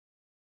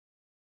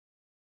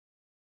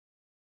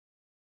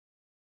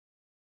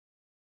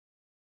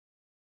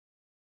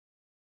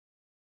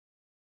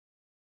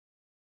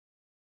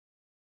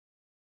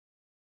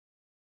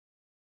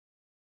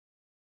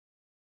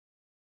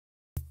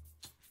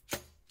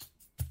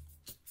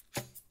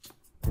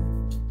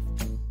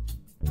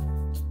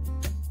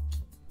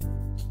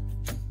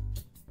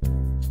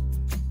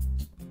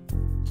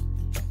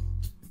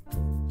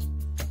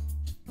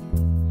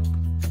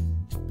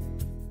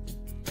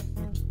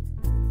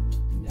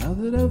Now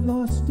that I've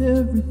lost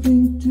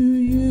everything to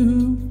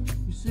you,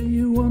 you say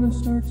you wanna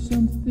start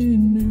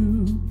something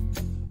new,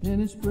 and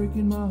it's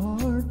breaking my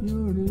heart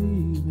you're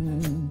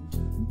leaving.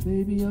 And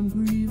baby, I'm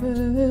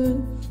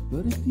grieving,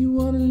 but if you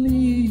wanna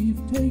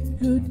leave, take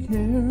good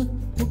care.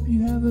 Hope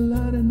you have a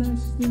lot of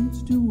nice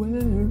things to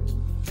wear,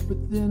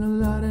 but then a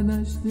lot of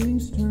nice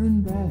things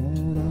turn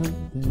bad out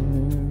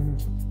there.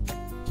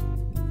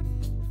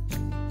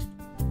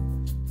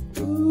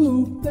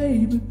 Ooh,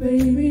 baby,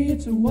 baby,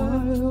 it's a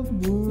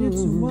wild world.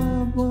 It's a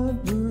wild,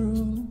 wild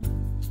world.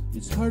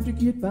 It's hard to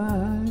get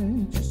by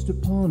just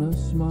upon a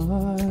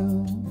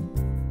smile.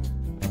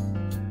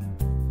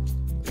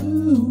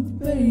 Ooh,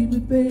 baby,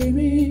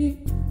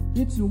 baby,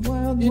 it's a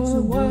wild,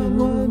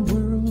 wild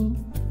world.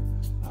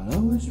 I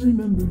always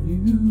remember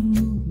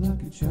you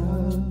like a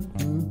child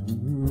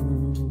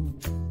girl.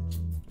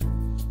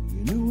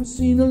 You know, I've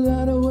seen a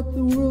lot of what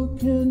the world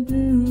can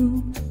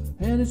do,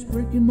 and it's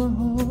breaking my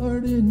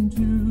heart in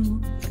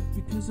two,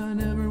 because I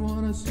never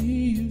want to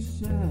see you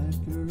sad,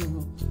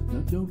 girl. Now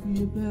don't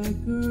be a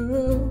bad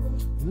girl,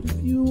 but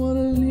if you want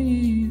to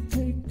leave,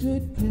 take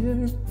good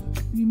care.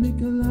 You make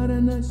a lot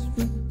of nice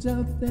friends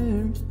out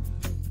there,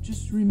 but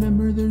just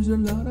remember there's a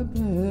lot of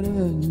bad,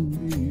 and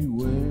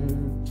beware.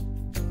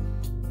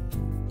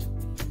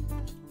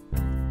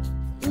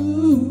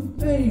 Ooh,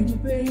 baby,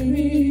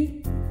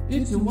 baby,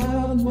 it's a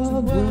wild,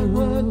 wild,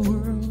 wild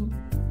world.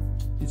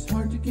 It's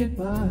hard to get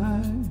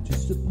by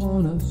just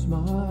upon a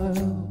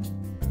smile.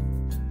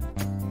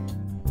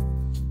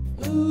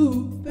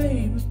 Ooh,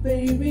 baby,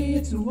 baby,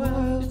 it's a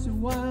wild,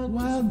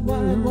 wild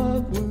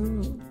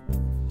world.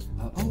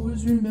 I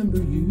always remember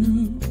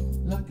you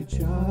like a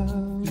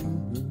child girl.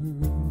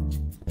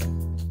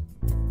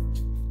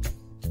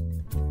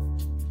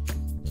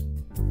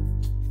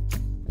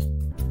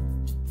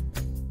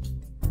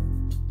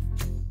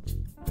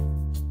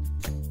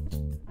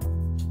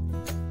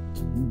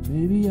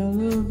 Baby, I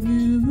love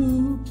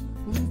you,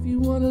 but if you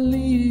wanna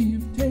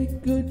leave,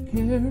 take good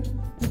care.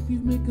 Hope you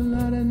make a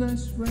lot of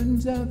nice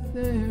friends out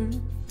there,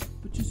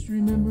 but just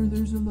remember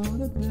there's a lot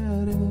of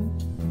bad, and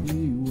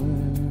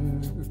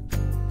beware.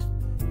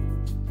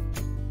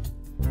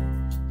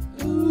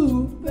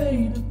 Ooh,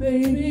 baby,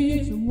 baby,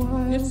 it's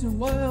a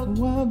wild,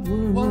 wild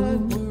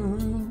world.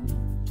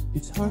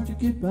 It's hard to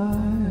get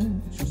by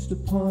just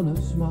upon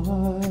a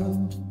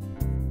smile.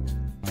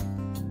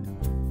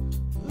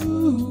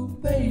 Ooh,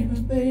 baby,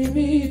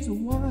 baby, it's a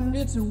wild,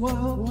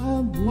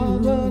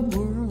 wild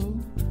world.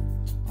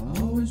 I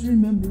always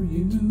remember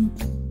you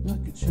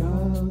like a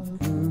child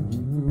girl.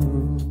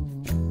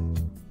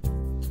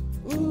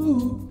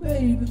 Ooh,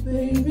 baby,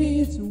 baby,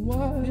 it's a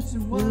wild,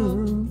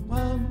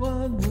 wild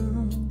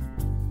world.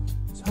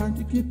 It's hard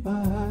to get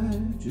by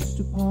just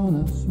upon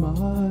a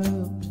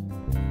smile.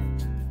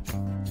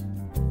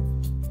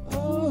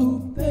 Oh,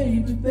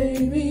 baby,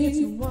 baby, it's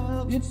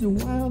a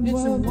wild,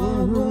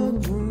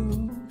 wild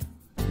world.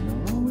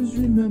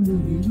 Remember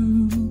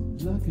you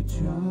like a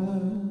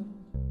child.